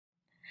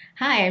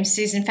Hi, I'm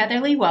Susan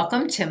Featherly.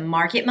 Welcome to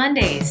Market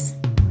Mondays.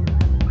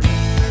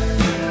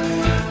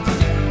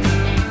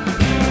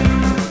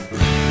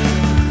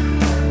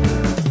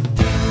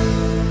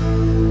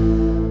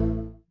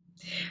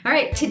 All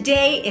right,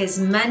 today is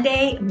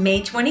Monday,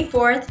 May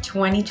 24th,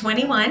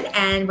 2021,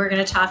 and we're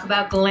going to talk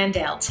about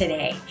Glendale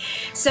today.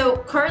 So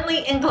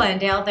currently in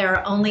Glendale, there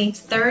are only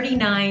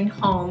 39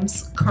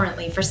 homes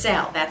currently for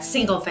sale. That's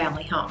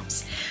single-family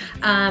homes.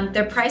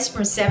 They're priced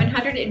from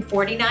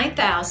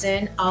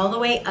 $749,000 all the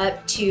way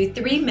up to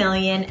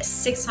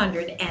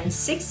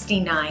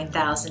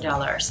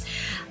 $3,669,000.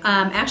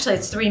 Actually,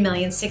 it's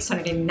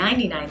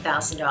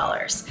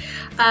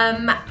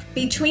 $3,699,000.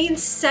 Between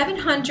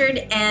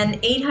 $700,000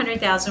 and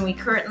 $800,000, we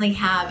currently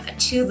have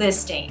 2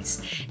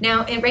 listings.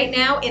 Now, right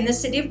now in the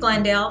city of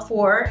Glendale,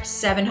 for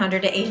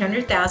 $700,000 to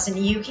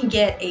 $800,000, you can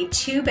get a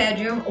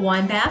 2-bedroom,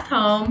 1-bath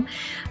home,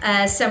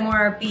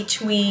 somewhere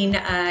between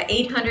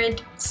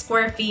 800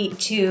 square feet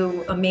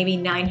to maybe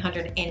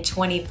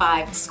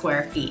 925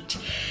 square feet.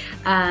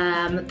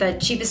 The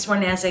cheapest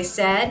one, as I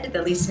said,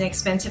 the least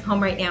inexpensive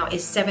home right now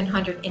is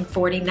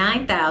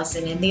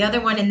 $749,000, and the other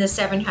one in the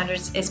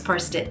 700s is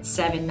priced at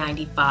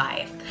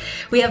 $795,000.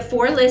 We have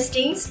 4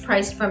 listings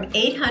priced from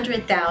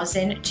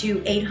 $800,000 to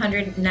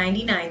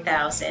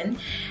 $899,000.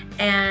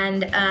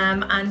 And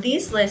on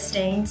these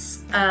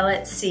listings,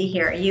 let's see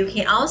here, you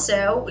can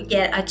also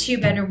get a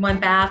 2-bedroom,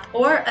 1-bath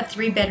or a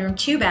 3-bedroom,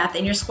 2-bath,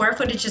 and your square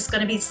footage is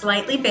going to be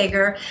slightly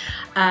bigger.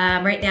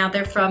 Right now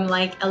they're from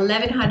like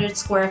 1,100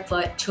 square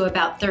foot to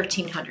about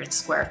 1,300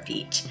 square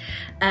feet.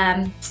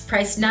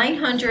 Priced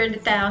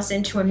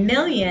 $900,000 to $1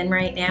 million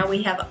right now.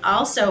 We have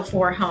also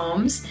 4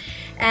 homes.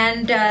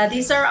 And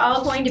these are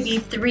all going to be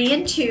 3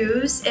 and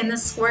 2s, and the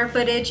square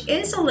footage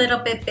is a little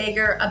bit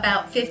bigger,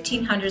 about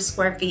 1,500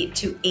 square feet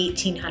to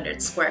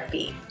 1,800 square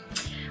feet.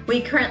 We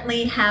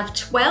currently have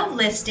 12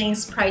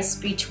 listings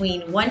priced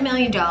between $1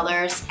 million and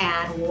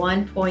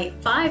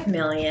 $1.5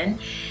 million.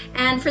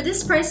 And for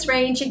this price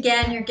range,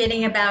 again, you're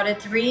getting about a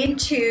 3 and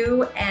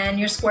 2, and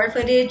your square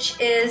footage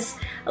is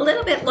a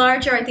little bit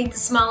larger. I think the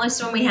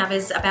smallest one we have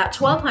is about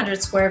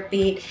 1,200 square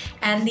feet,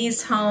 and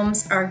these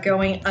homes are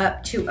going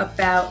up to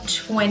about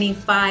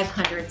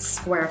 2,500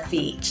 square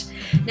feet.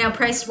 Now,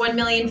 priced $1.5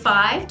 million to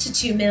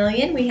 $2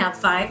 million, we have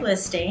 5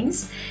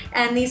 listings,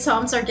 and these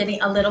homes are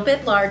getting a little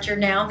bit larger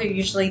now. They're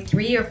usually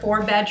 3 or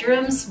 4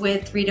 bedrooms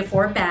with 3 to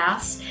 4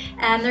 baths,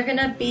 and they're going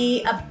to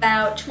be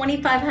about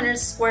 2,500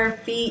 square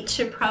feet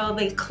to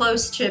probably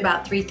close to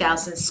about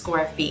 3,000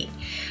 square feet.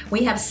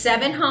 We have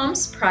 7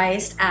 homes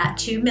priced at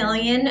 $2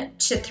 million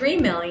to $3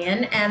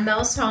 million, and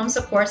those homes,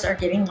 of course, are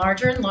getting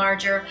larger and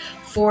larger.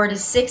 4 to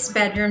 6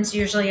 bedrooms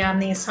usually on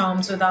these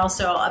homes, with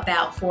also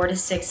about 4 to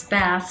 6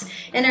 baths,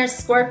 and our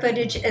square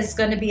footage is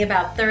going to be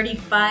about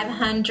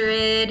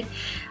 3,500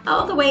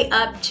 all the way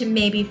up to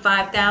maybe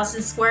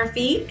 5,000 square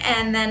feet.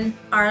 And then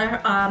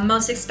our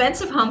most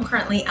expensive home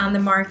currently on the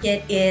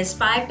market is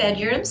 5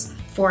 bedrooms,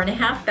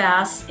 4.5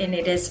 baths, and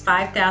it is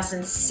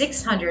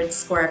 5,600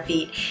 square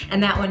feet,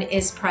 and that one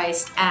is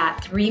priced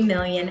at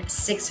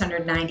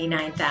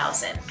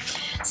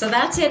 $3,699,000. So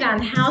that's it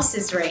on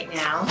houses right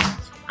now.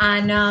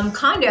 On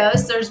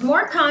condos, there's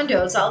more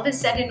condos. All of a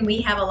sudden,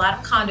 we have a lot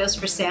of condos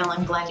for sale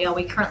in Glendale.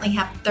 We currently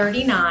have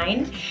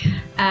 39.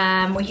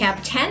 We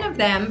have 10 of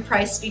them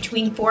priced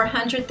between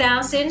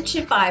 $400,000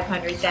 to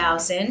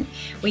 $500,000.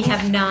 We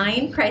have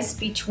 9 priced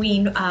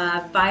between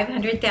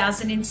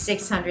 $500,000 and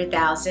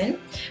 $600,000.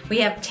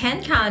 We have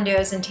 10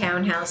 condos and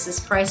townhouses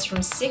priced from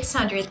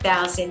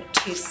 $600,000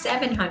 to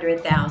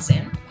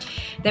 $700,000.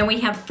 Then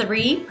we have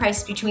 3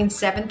 priced between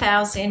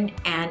 $700,000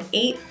 and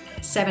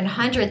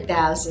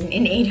 $800,000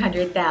 and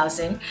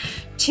 $800,000,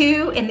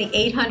 2 in the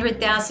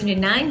 $800,000 to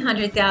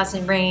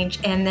 $900,000 range,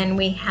 and then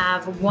we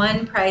have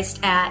 1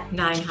 priced at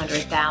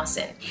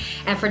 $900,000.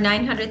 And for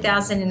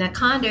 $900,000 in a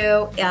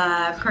condo,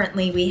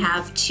 currently we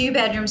have 2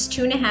 bedrooms,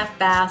 2.5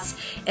 baths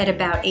at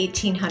about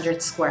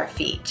 1,800 square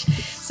feet.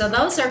 So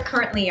those are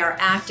currently our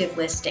active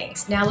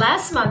listings. Now,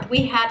 last month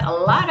we had a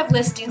lot of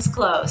listings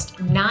closed,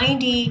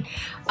 90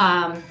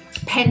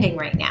 pending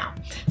right now.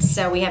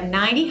 So we have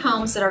 90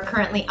 homes that are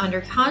currently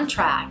under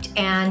contract,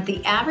 and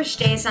the average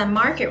days on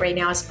market right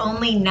now is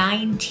only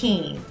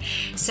 19.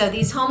 So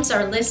these homes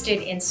are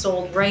listed and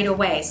sold right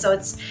away. So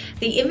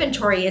the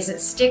inventory isn't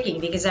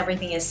sticking because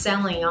everything is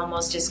selling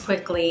almost as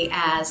quickly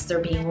as they're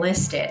being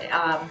listed.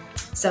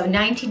 So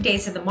 19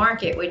 days of the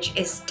market, which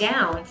is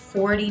down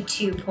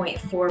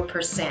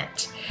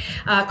 42.4%.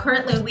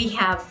 Currently we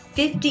have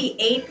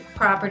 58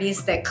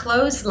 properties that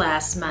closed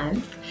last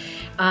month.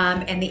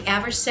 And the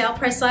average sale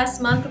price last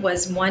month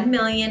was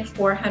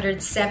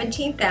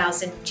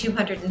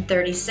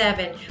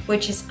 $1,417,237,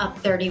 which is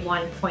up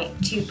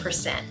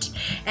 31.2%.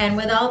 And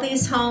with all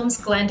these homes,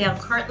 Glendale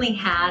currently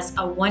has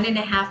a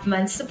 1.5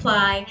 month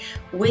supply,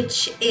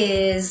 which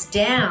is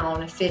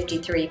down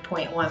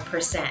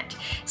 53.1%.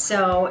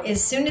 So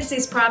as soon as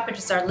these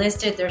properties are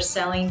listed, they're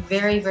selling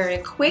very, very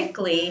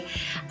quickly.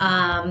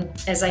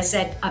 As I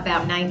said,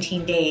 about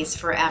 19 days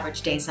for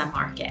average days on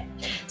market.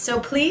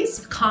 So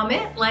please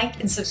comment, like,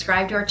 and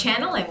subscribe to our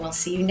channel, and we'll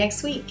see you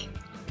next week.